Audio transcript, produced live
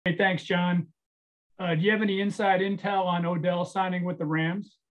Hey, thanks, John. Do you have any inside intel on Odell signing with the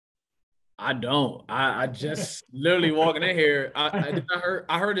Rams? I don't. I just literally walking in here. I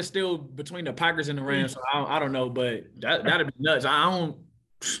heard it's still between the Packers and the Rams. So I don't know, but that'd be nuts. I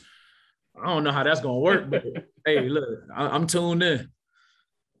don't know how that's gonna work. But hey, look, I'm tuned in.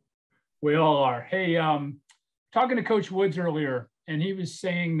 We all are. Hey, talking to Coach Woods earlier, and he was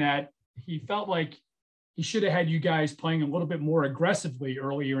saying that he felt like he should have had you guys playing a little bit more aggressively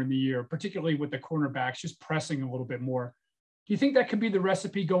earlier in the year, particularly with the cornerbacks, just pressing a little bit more. Do you think that could be the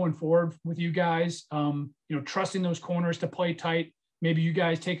recipe going forward with you guys? Trusting those corners to play tight. Maybe you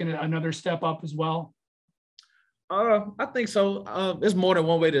guys taking another step up as well. I think so. There's more than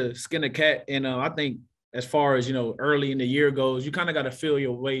one way to skin a cat, and I think as far as early in the year goes, you kind of got to feel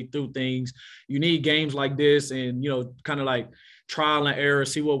your way through things. You need games like this, and kind of like trial and error,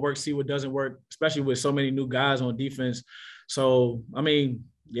 see what works, see what doesn't work, especially with so many new guys on defense. So,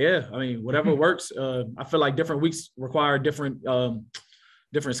 whatever works. I feel like different weeks require different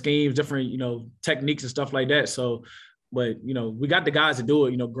schemes, different, techniques and stuff like that. So, but, we got the guys to do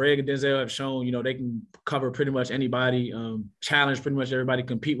it. Greg and Denzel have shown, they can cover pretty much anybody, challenge pretty much everybody,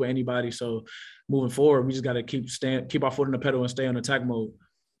 compete with anybody. So moving forward, we just got to keep our foot on the pedal and stay on attack mode.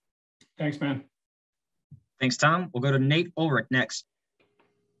 Thanks, man. Thanks, Tom. We'll go to Nate Ulrich next.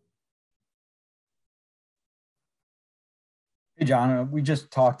 Hey, John, we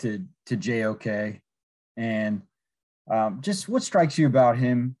just talked to JOK, and just what strikes you about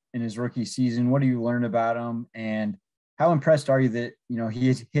him in his rookie season? What do you learn about him, and how impressed are you that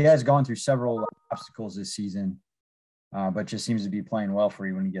he has gone through several obstacles this season, but just seems to be playing well for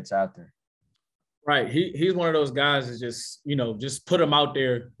you when he gets out there? Right, he's one of those guys that just put him out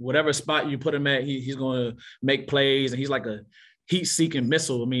there, whatever spot you put him at, he's going to make plays, and he's like a heat-seeking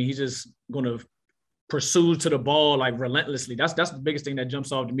missile. I mean, he's just going to pursue to the ball like relentlessly. That's the biggest thing that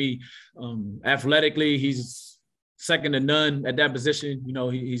jumps off to me. Athletically, he's second to none at that position.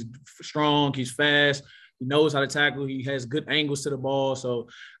 He's strong, he's fast, he knows how to tackle, he has good angles to the ball. So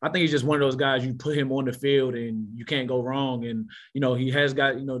I think he's just one of those guys, you put him on the field and you can't go wrong. And, he has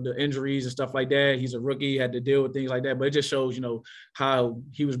got, the injuries and stuff like that. He's a rookie, had to deal with things like that. But it just shows, how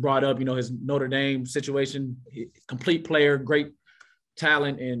he was brought up, his Notre Dame situation, complete player, great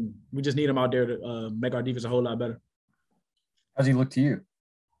talent, and we just need him out there to make our defense a whole lot better. How's he look to you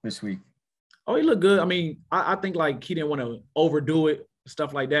this week? Oh, he looked good. I mean, I think like he didn't want to overdo it,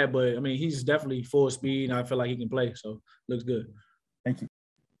 stuff like that. But I mean, he's definitely full speed, and I feel like he can play. So looks good. Thank you.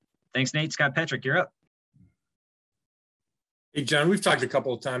 Thanks, Nate. Scott Petrick, you're up. Hey, John, we've talked a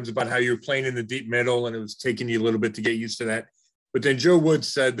couple of times about how you're playing in the deep middle, and it was taking you a little bit to get used to that. But then Joe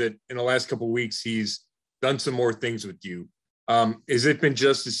Woods said that in the last couple of weeks, he's done some more things with you. Has it been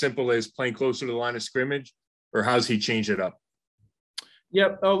just as simple as playing closer to the line of scrimmage, or how's he changed it up?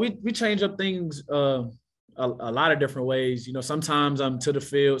 Yep, we change up things a lot of different ways. Sometimes I'm to the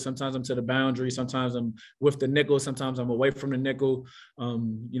field, sometimes I'm to the boundary, sometimes I'm with the nickel, sometimes I'm away from the nickel.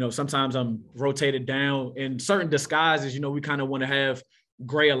 Sometimes I'm rotated down. In certain disguises, we kind of want to have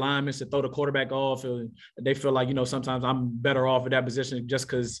gray alignments to throw the quarterback off. And they feel like, sometimes I'm better off at that position just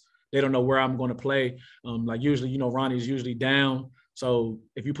because they don't know where I'm going to play. Like usually, Ronnie's usually down. So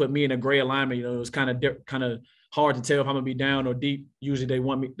if you put me in a gray alignment, it's kind of hard to tell if I'm gonna be down or deep. Usually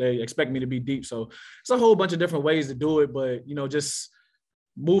they expect me to be deep. So it's a whole bunch of different ways to do it, but just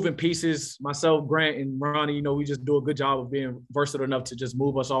moving pieces, myself, Grant, and Ronnie, we just do a good job of being versatile enough to just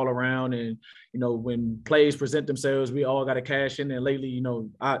move us all around. And, when plays present themselves, we all got to cash in. And lately,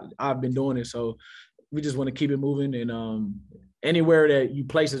 I've been doing it. So we just want to keep it moving. And anywhere that you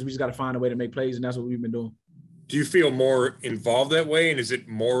place us, we just got to find a way to make plays. And that's what we've been doing. Do you feel more involved that way? And is it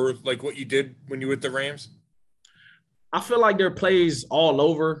more like what you did when you were with the Rams? I feel like there are plays all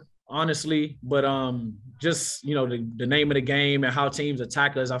over, honestly, but just, the name of the game and how teams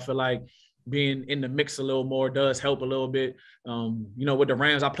attack us, I feel like being in the mix a little more does help a little bit. With the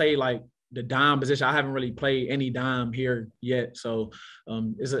Rams, I played like the dime position. I haven't really played any dime here yet. So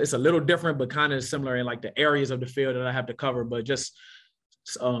it's a little different, but kind of similar in like the areas of the field that I have to cover, but just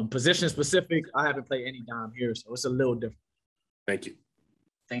position specific, I haven't played any dime here. So it's a little different. Thank you.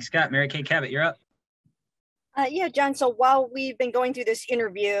 Thanks, Scott. Mary Kay Cabot, you're up. Yeah, John. So while we've been going through this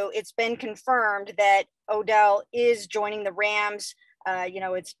interview, it's been confirmed that Odell is joining the Rams.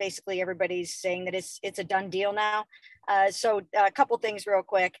 It's basically everybody's saying that it's a done deal now. So a couple things real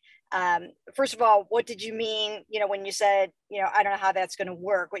quick. First of all, what did you mean, when you said, I don't know how that's going to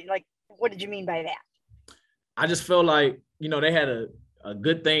work? What did you mean by that? I just feel like, they had a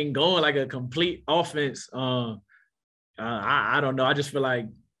good thing going, like a complete offense. I don't know. I just feel like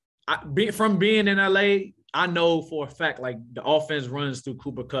being in LA, I know for a fact, like the offense runs through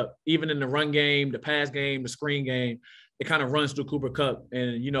Cooper Kupp, even in the run game, the pass game, the screen game, it kind of runs through Cooper Kupp.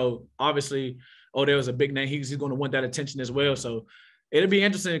 And, you know, obviously, Odell is a big name. He's going to want that attention as well. So it'll be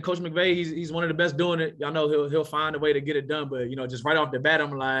interesting. Coach McVay, he's one of the best doing it. I know he'll find a way to get it done. But, you know, just right off the bat,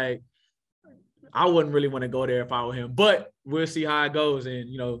 I'm like, I wouldn't really want to go there if I were him. But we'll see how it goes. And,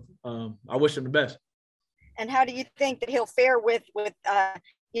 you know, I wish him the best. And how do you think that he'll fare with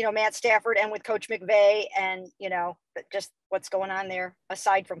you know, Matt Stafford and with Coach McVay and, you know, just what's going on there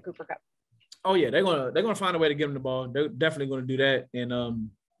aside from Cooper Kupp? Oh yeah, they're gonna find a way to get him the ball. They're definitely gonna do that. And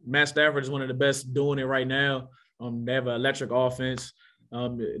Matt Stafford is one of the best doing it right now. They have an electric offense.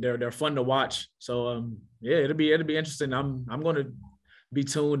 They're fun to watch. So yeah, it'll be interesting. I'm gonna be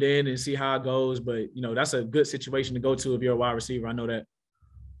tuned in and see how it goes. But you know, that's a good situation to go to if you're a wide receiver. I know that.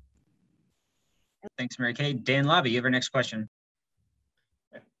 Thanks, Mary Kay. Dan Lobby, you have our next question.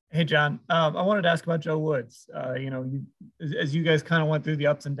 Hey, John. I wanted to ask about Joe Woods. You know, as you guys kind of went through the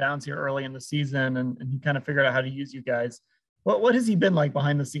ups and downs here early in the season and he kind of figured out how to use you guys, what has he been like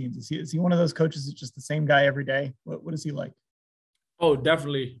behind the scenes? Is he one of those coaches that's just the same guy every day? What is he like? Oh,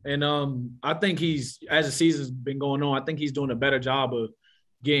 definitely. And I think as the season's been going on, I think he's doing a better job of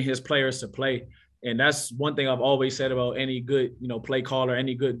getting his players to play. And that's one thing I've always said about any good, you know, play caller,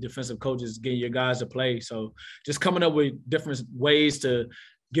 any good defensive coach is getting your guys to play. So just coming up with different ways to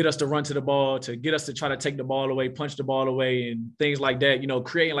get us to run to the ball, to get us to try to take the ball away, punch the ball away, and things like that. You know,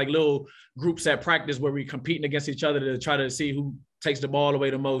 creating like little groups at practice where we're competing against each other to try to see who takes the ball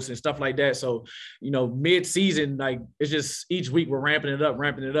away the most and stuff like that. So, you know, mid-season, like it's just each week we're ramping it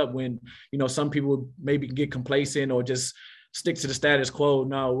up when, you know, some people maybe get complacent or just stick to the status quo.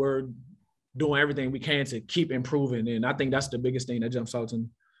 No, we're doing everything we can to keep improving. And I think that's the biggest thing that jumps out to me.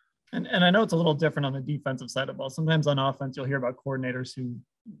 And I know it's a little different on the defensive side of the ball. Sometimes on offense, you'll hear about coordinators who,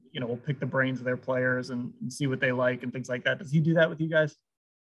 you know, will pick the brains of their players and see what they like and things like that. Does he do that with you guys?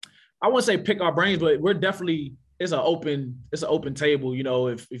 I wouldn't say pick our brains, but we're definitely, it's an open table. You know,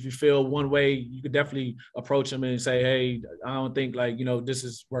 if you feel one way, you could definitely approach him and say, hey, I don't think like, you know,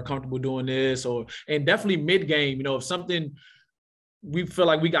 we're comfortable doing this, and definitely mid game, you know, if something we feel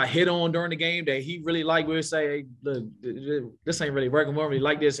like we got hit on during the game that he really liked, we'll say, hey, look, this ain't really working. We don't really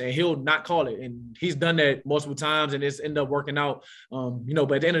like this, and he'll not call it. And he's done that multiple times, and it's ended up working out. You know,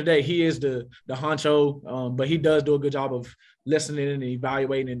 but at the end of the day, he is the honcho, but he does do a good job of listening and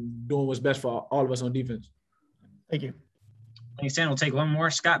evaluating and doing what's best for all of us on defense. Thank you. Thanks, Dan. We'll take one more.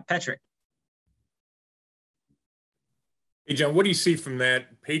 Scott Petrick. Hey, John, what do you see from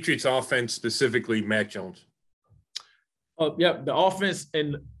that Patriots offense, specifically Mac Jones? Yeah, the offense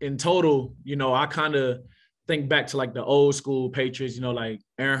in total, you know, I kind of think back to like the old school Patriots, you know, like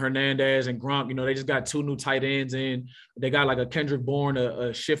Aaron Hernandez and Gronk, you know, they just got 2 new tight ends in. They got like a Kendrick Bourne,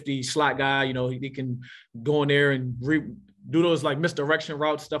 a shifty slot guy, you know, he can go in there and do those like misdirection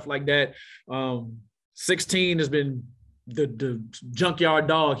routes, stuff like that. 16 has been the junkyard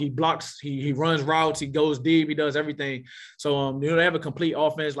dog. He blocks, he runs routes, he goes deep, he does everything. So you know, they have a complete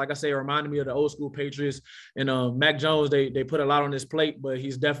offense. Like I say, it reminded me of the old school Patriots. And Mac Jones, they put a lot on his plate, but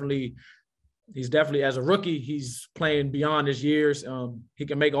he's definitely as a rookie, he's playing beyond his years. He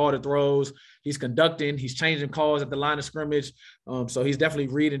can make all the throws. He's conducting, he's changing calls at the line of scrimmage. So he's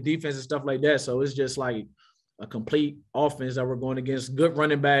definitely reading defense and stuff like that. So it's just like a complete offense that we're going against. Good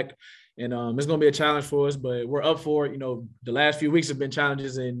running back. And it's going to be a challenge for us, but we're up for it. You know, the last few weeks have been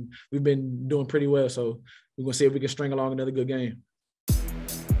challenges, and we've been doing pretty well. So we're going to see if we can string along another good game.